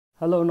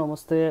Hello,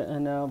 namaste,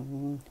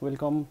 and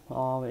welcome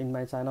in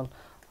my channel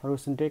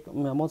Rusin Tech.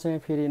 म चाहिँ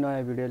फेरि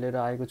नयाँ भिडियो लिएर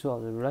आएको छु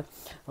हजुरलाई।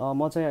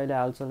 म चाहिँ अहिले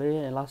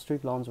हालसालै लास्ट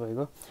विक लन्च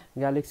भएको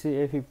ग्यालेक्सी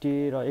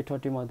A50 र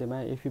A30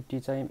 मध्येमा A50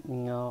 चाहिँ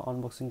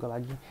अनबक्सिङको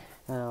लागि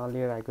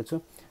लिएर आएको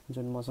छु,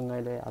 जुन मसँग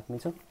अहिले हातमै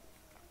छ।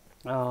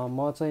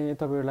 म चाहिँ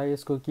तपाईहरुलाई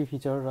यसको के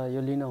फिचर र यो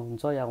लिन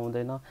हुन्छ या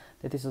हुँदैन,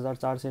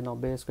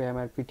 33490 यसको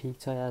एमआरपी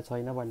ठीक छ या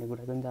छैन भन्ने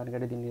कुराको पनि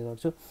जानकारी दिने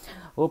गर्छु।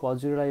 होप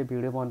हजुरलाई यो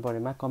भिडियो मन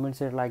परेमा कमेन्ट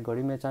शेयर लाइक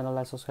गरी मेरो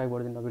च्यानललाई सब्स्क्राइब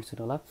गरिदिन नबिर्सिनु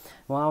होला।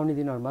 म आउने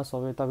दिनहरुमा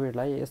सबै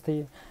तपाईहरुलाई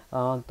यस्तै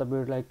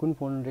तपाईहरुलाई कुन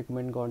फोन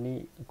रेकमेन्ड गर्ने,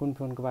 कुन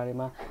फोनको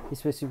बारेमा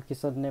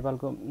स्पेसिफिकेसन,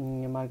 नेपालको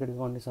मार्केटको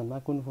कन्डिसनमा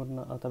कुन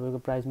फोन तपाईको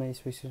प्राइसमा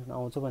स्पेसिफिकेसन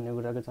आउँछ भन्ने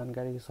कुराको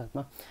जानकारीको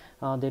साथमा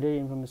धेरै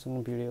इन्फर्मेसन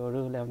भिडियोहरु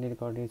ल्याउने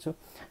गर्नेछु।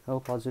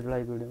 होप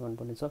हजुरलाई भिडियो मन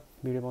पर्नेछ।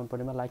 भिडियो मन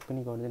परेमा लाइक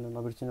पनि गरिदिनु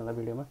नबिर्सिनु होला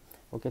भिडियोमा।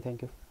 Okay,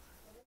 thank you.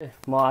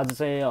 म आज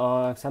चाहिँ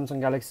स्यामसङ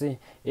ग्यालेक्सी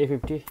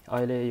A50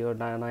 अहिले यो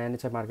नयाँ नै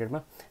छ मार्केटमा,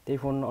 त्यही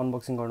फोन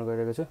अनबक्सिङ गर्न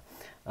गइरहेको छु।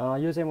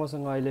 यो चाहिँ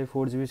मसँग अहिले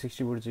 4GB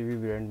 64GB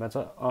भेरिएन्टमा छ।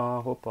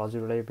 होप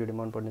हजुरलाई यो भिडियो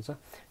मन पर्नेछ।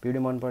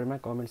 भिडियो मन परेमा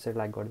कमेन्ट शेयर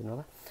लाइक गरिदिनु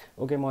होला।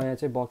 ओके, म यहाँ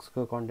चाहिँ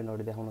बक्सको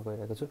कन्टेन्टहरु देखाउन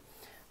गइरहेको छु।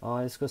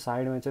 यसको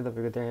साइडमा चाहिँ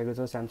तपाईको देखाएको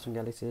छ स्यामसङ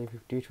ग्यालेक्सी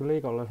A50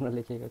 ठुलै कलरमा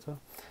लेखिएको छ।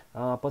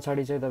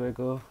 पछाडी चाहिँ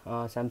तपाईको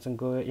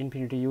स्यामसङको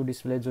इन्फिनिटी यू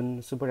डिस्प्ले,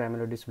 जुन सुपर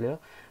एमोलेड डिस्प्ले हो।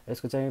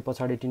 यसको चाहिँ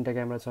पछाडी तीनटा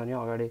क्यामेरा छ अनि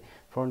अगाडि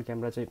फ्रन्ट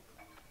क्यामेरा चाहिँ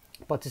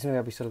 25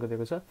 मेगापिक्सलको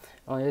दिएको छ।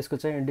 यसको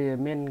चाहिँ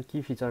मेन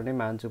की फिचर नै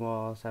मान्छु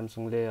म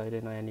स्यामसङले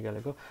अहिले नयाँ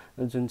निकालेको,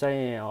 जुन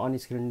चाहिँ अन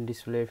स्क्रिन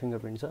डिस्प्ले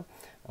फिंगरप्रिन्ट छ।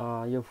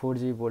 यो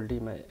 4G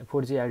भोल्टीमा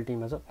 4G LTE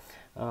मा छ।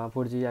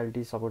 4G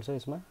LTE सपोर्ट छ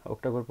यसमा।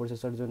 ओक्टा-कोर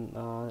प्रोसेसर जुन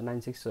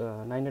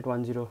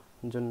 9810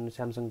 जुन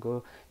स्यामसङको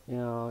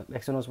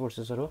एक्सयनोस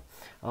प्रोसेसर हो।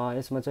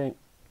 यसमा चाहिँ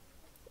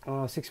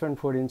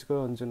 6.4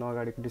 इन्चको जुन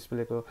अगाडिको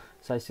डिस्प्लेको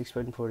साइज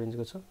 6.4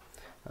 इन्चको छ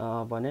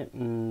भने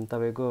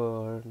तपाईको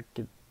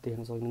के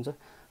देख्न सक्नुहुन्छ,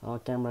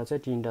 क्यामेरा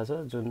चाहिँ तीनटा छ,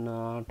 जुन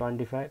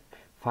 25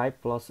 5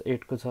 +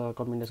 8 को छ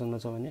कम्बिनेसनमा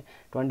छ भने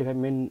 25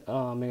 मेन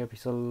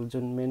मेगापिक्सल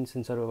जुन मेन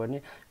सेन्सर हो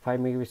भने 5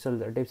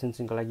 मेगापिक्सल डेप्थ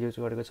सेन्सिङको लागि युज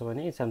गरेको छ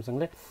भने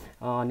स्यामसङले,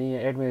 अनि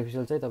 8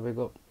 मेगापिक्सल चाहिँ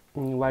तपाईको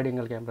वाइड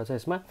एंगल क्यामेरा छ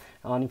यसमा,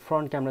 अनि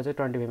फ्रन्ट क्यामेरा चाहिँ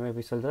 25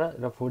 मेगापिक्सल छ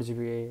र 4GB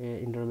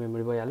इन्टरनल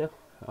मेमोरी भइहाल्यो।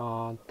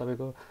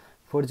 तपाईको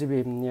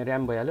 4GB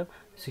र्याम भइहाल्यो,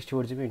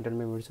 64GB इन्टरनल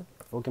मेमोरी छ।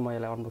 ओके, म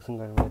यसलाई अनबक्सिङ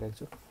गर्न गइरहेको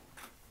छु।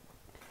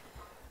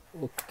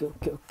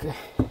 ओके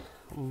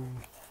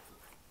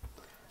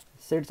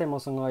सेट चाहिँ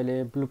मसँग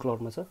अहिले ब्लू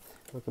कलरमा छ।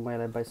 ओके, म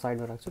यसलाई बाइ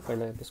साइडमा राख्छु,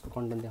 पहिला त्यसको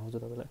कन्टेन्ट देखाउँछु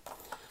तपाईलाई।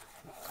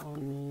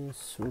 अनि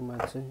सुरुमा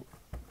चाहिँ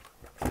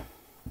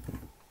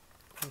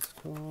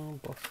यसको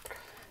बक्स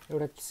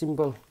एउटा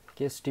सिम्पल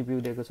केस टिप्यू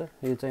दिएको छ।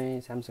 यो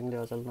चाहिँ स्यामसङले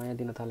अचल नयाँ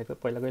दिन थालेको,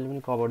 पहिला कहिले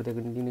पनि कभर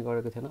दिने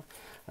गरेको थिएन।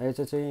 यो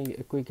चाहिँ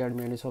क्विक एड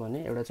मेन्यु छ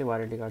भने एउटा चाहिँ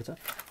वारेन्टी कार्ड छ।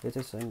 यो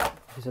चाहिँ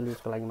अफिसियल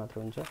युजको लागि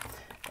मात्र हुन्छ।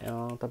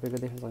 तपाईको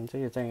देख्न सक्नुहुन्छ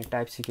यो चाहिँ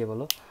टाइप सी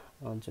केबल हो,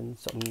 जुन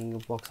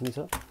बक्स नै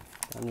छ।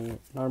 अनि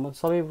नर्मल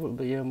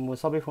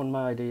सबै फोनमा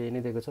अहिले यही नै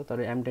दिएको छ, तर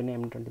M10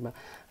 M20 मा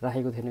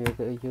राखेको थिएन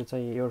यो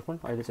चाहिँ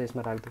इयरफोन, अहिले चाहिँ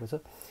यसमा राखिदिएको छ।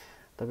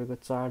 तपाईको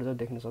चार्जर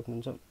देख्न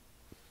सक्नुहुन्छ।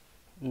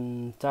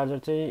 चार्जर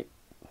चाहिँ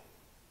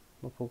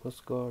म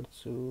फोकस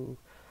गर्छु,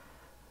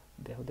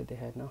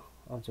 देखाएन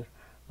हजुर।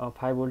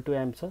 5 भोल्ट 2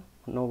 एम्प छ,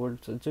 9 भोल्ट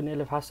छ, जुन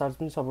यसले फास्ट चार्ज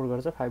पनि सपोर्ट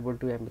गर्छ। 5 भोल्ट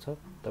 2 एम्प छ।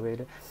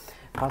 तपाईले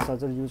फास्ट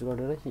चार्जर युज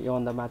गरेर यो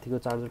भन्दा माथिको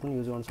चार्जर पनि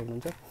युज गर्न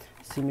सक्नुहुन्छ।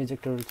 सिम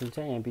इजेक्टर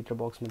चाहिँ यहाँ भित्र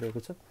बक्समा दिएको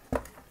छ।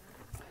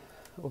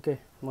 ओके,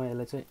 म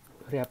यसलाई चाहिँ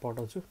र्याप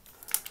हटाउँछु।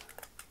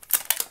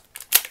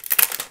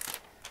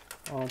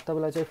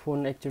 तपाईलाई चाहिँ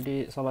फोन एकचोटी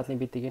समात्ने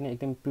बित्तिकै नै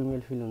एकदम प्रिमियम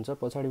फिल हुन्छ।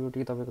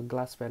 पछाडिपट्टि तपाईको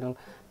ग्लास प्यानल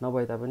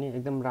नभए तापनि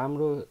एकदम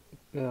राम्रो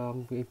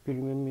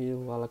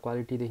प्रिमियम वाला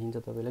क्वालिटी देखिन्छ।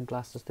 तपाईले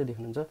ग्लास जस्तै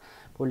देख्नुहुन्छ,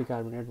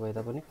 पोलिकार्बोनेट भए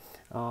तापनि।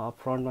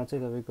 फ्रन्टमा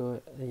चाहिँ तपाईको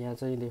यहाँ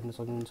चाहिँ देख्न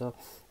सक्नुहुन्छ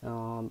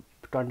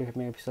 25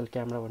 मेगापिक्सल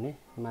क्यामेरा भने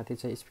माथि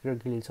चाहिँ स्पिकर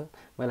ग्रिल छ।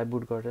 म यसलाई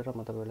बुट गरेर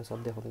म तपाईहरुलाई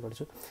सब देखाउने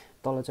गर्छु।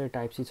 तल चाहिँ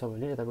टाइप सी छ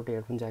भने यतापट्टि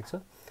हेडफोन ज्याक छ।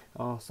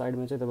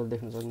 साइडमा चाहिँ तपाईले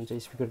देख्न सक्नुहुन्छ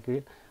स्पिकर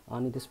ग्रिल,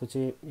 अनि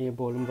त्यसपछि यो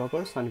भोल्युम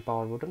रकर्स अनि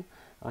पावर बटन,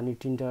 अनि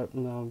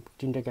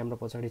तीनटा क्यामेरा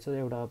पछाडी छ।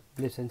 एउटा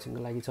ब्लेड सेन्सिङको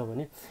लागि छ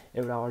भने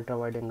एउटा अल्ट्रा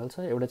वाइड एंगल छ,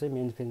 एउटा चाहिँ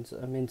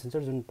मेन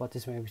सेन्सर जुन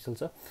 25 मेगापिक्सल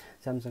छ।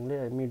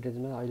 स्यामसङले मिड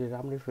रेन्जमा अहिले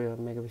राम्रै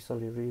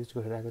मेगापिक्सलहरु युज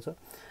गरिरहेको छ।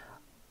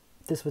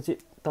 त्यसपछि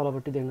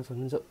तलपट्टि देख्न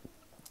सक्नुहुन्छ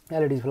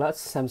एलइडी फ्ल्यास,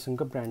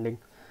 स्यामसङको ब्रान्डिङ।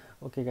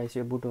 ओके गाइस,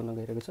 यो बुट हुन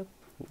गइरहेको छ।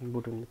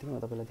 बुट हुने बित्तिकै म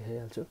तपाईलाई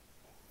देखाइहाल्छु।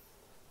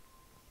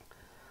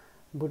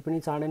 बुट पनि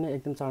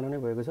एकदम चाँडो नै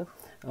भएको छ।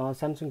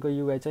 स्यामसङको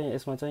युआई चाहिँ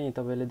यसमा चाहिँ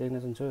तपाईले देख्न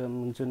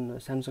सक्नुहुन्छ, जुन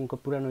स्यामसङको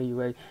पुरानो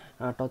युआई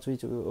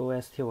टचविज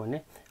ओएस थियो भने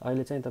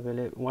अहिले चाहिँ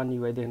तपाईले वन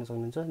युआई देख्न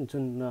सक्नुहुन्छ,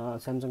 जुन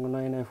स्यामसङको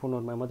नयाँ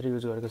फोनहरुमा मात्र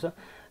युज गरेको छ।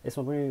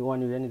 यसमा पनि वन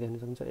युआई नै देख्न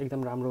सक्नुहुन्छ।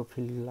 एकदम राम्रो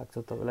फिल लाग्छ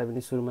तपाईलाई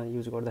पनि सुरुमा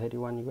युज गर्दाखेरि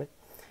वन युआई।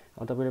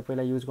 तपाईले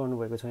पहिला युज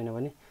गर्नुभएको छैन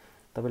भने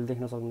तपाईले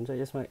देख्न सक्नुहुन्छ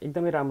यसमा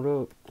एकदमै राम्रो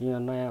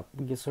नयाँ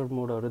गेस्चर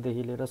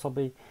मोडहरुदेखि लिएर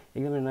सबै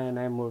एकदमै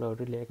नयाँ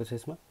मोडहरु ल्याएको छ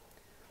यसमा।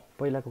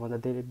 पहिलाको भन्दा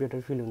धेरै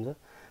बेटर फिल हुन्छ।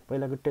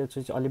 पहिलाको टच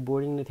चाहिँ अलि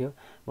बोरिङ नै थियो।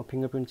 म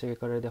फिंगरप्रिन्ट चेक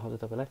गरेर देखाउँछु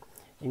तपाईलाई।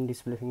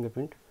 In-display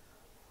fingerprint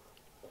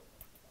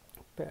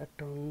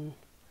pattern.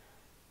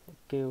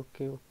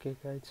 Okay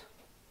guys,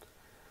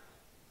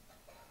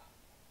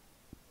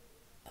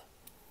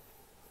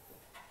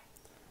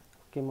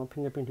 okay म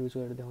फिङ्गरप्रिन्ट युज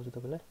गरेर देखाउँछु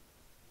तपाईँलाई।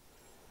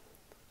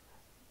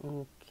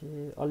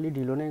 ओके अलि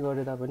ढिलो नै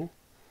गरे तापनि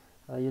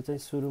यो चाहिँ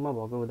सुरुमा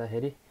भएको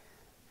हुँदाखेरि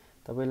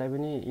तपाईँलाई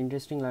पनि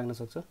इन्ट्रेस्टिङ लाग्न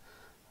सक्छ।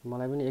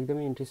 मलाई पनि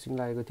एकदमै इन्ट्रेस्टिङ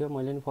लागेको थियो।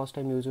 मैले पनि फर्स्ट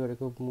टाइम युज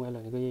गरेको मोबाइल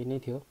भनेको यही नै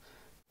थियो।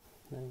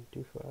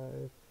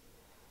 95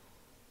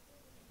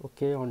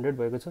 ओके 100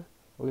 भएको छ।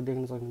 ओके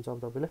देख्न सक्नुहुन्छ अब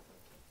तपाईँले।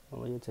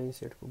 यो चाहिँ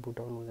सेटको बुट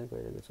आउनु हुँदै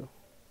गइरहेको छ।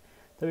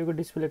 तपाईँको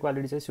डिस्प्ले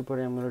क्वालिटी चाहिँ सुपर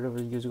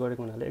एमोलेड युज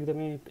गरेको हुनाले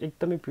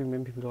एकदमै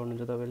प्रिमियम फिल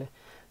गर्नुहुन्छ तपाईँले।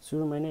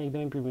 सुरुमै नै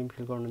एकदमै प्रिमियम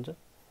फिल गर्नुहुन्छ।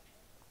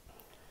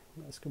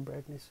 यसको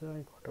ब्राइटनेस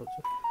चाहिँ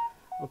घटाउँछु।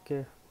 ओके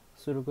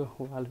सुरुको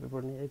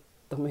वालपेपर नि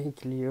एकदमै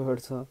क्लियर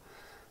छ,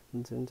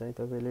 जुन चाहिँ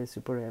तपाईँले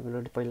सुपर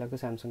एमोलेड पहिलाको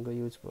स्यामसङको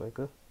युज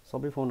भएको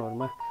सबै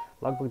फोनहरूमा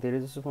लगभग धेरै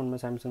जसो फोनमा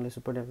स्यामसङले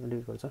सुपर एमोलेड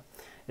युज गर्छ।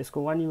 यसको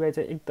वान युआई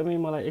चाहिँ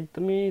मलाई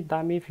एकदमै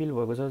दामी फिल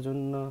भएको छ,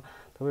 जुन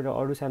तपाईँले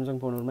अरू स्यामसङ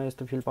फोनहरूमा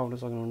यस्तो फिल पाउन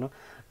सक्नुहुन्न।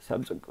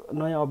 स्यामसङको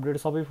नयाँ अपडेट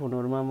सबै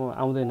फोनहरूमा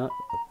आउँदैन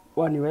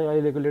वान युआई।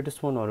 अहिलेको लेटेस्ट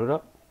फोनहरू र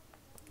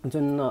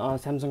जुन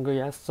स्यामसङको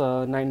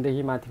S9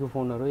 देखि माथिको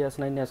फोनहरू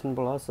S9 S9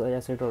 प्लस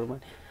S8हरूमा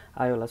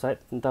आयो होला सायद,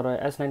 तर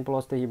S9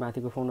 प्लसदेखि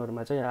माथिको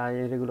फोनहरूमा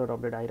चाहिँ रेगुलर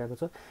अपडेट आइरहेको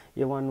छ।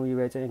 यो वान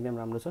युआई चाहिँ एकदम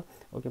राम्रो छ।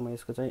 ओके म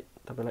यसको चाहिँ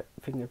तपाईँलाई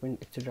फिङ्गरप्रिन्ट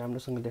एकचोटि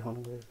राम्रोसँग देखाउन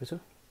गएको छु।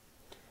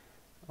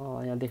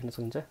 यहाँ देख्न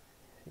सक्नुहुन्छ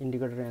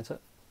इन्डिकेटर यहाँ छ।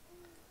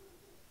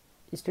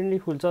 स्ट्यान्डली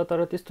खुल्छ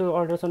तर त्यस्तो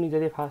अल्ट्रासोनिक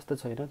जति फास्ट त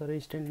छैन, तर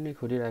स्ट्यान्डली नै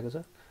खुलिरहेको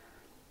छ।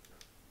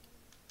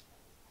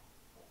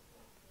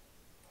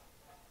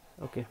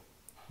 ओके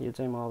यो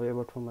चाहिँ म अब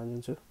एबोट फर्ममा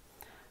जान्छु।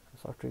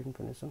 सफ्टवेयर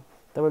इन्फर्मेसन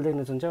तपाईँले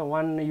देख्न सक्नुहुन्छ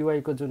वान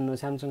युआईको जुन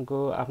स्यामसङको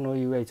आफ्नो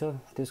युआई छ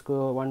त्यसको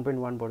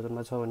 1.1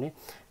 भर्जनमा छ भने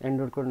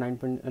एन्ड्रोइडको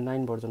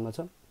 9.9 भर्जनमा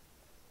छ।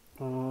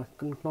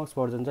 क्नक्स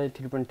भर्जन चाहिँ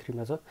 3.3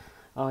 मा छ।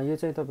 यो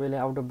चाहिँ तपाईँले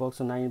आउट अफ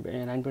बक्स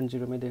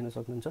 9.0 मै देख्न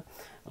सक्नुहुन्छ।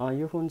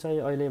 यो फोन चाहिँ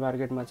अहिले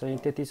मार्केटमा चाहिँ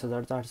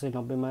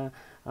 33,490 मा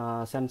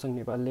स्यामसङ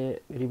नेपालले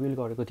रिभिल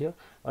गरेको थियो।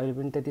 अहिले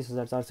पनि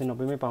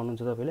 33,490 मै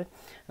पाउनुहुन्छ तपाईँले।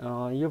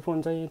 यो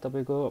फोन चाहिँ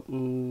तपाईँको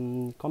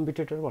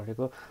कम्पिटिटर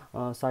भनेको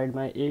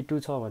साइडमा A2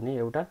 छ भने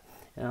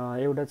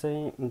एउटा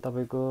चाहिँ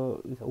तपाईँको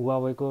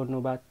हुवावेको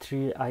नोभा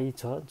 3i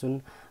छ,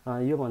 जुन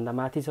योभन्दा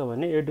माथि छ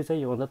भने A2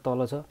 चाहिँ योभन्दा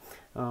तल छ।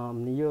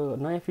 यो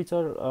नयाँ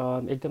फिचर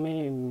एकदमै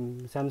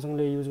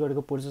स्यामसङले युज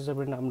गरेको प्रोसेसर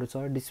पनि राम्रो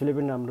छ, डिस्प्ले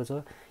पनि राम्रो छ,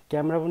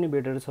 क्यामेरा पनि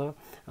बेटर छ।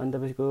 अनि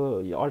तपाईँको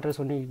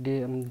अल्ट्रासोनिक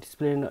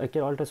डिस्प्ले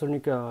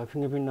अल्ट्रासोनिक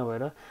फिङ्गरप्रिन्ट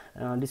नभएर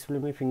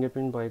डिस्प्लेमै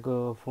फिङ्गरप्रिन्ट भएको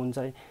फोन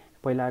चाहिँ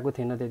पहिला आएको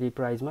थिएन त्यति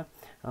प्राइसमा।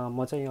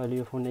 म चाहिँ अहिले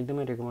यो फोन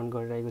एकदमै रेकमेन्ड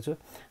गरिरहेको छु।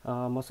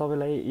 म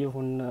सबैलाई यो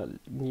फोन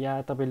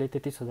या तपाईँले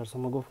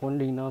 33,000सम्मको फोन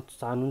लिन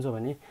चाहनुहुन्छ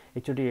भने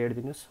एकचोटि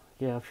हेरिदिनुहोस्,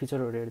 या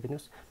फिचरहरू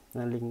हेरिदिनुहोस्,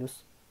 लिनुहोस्।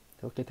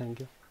 Okay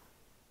thank you.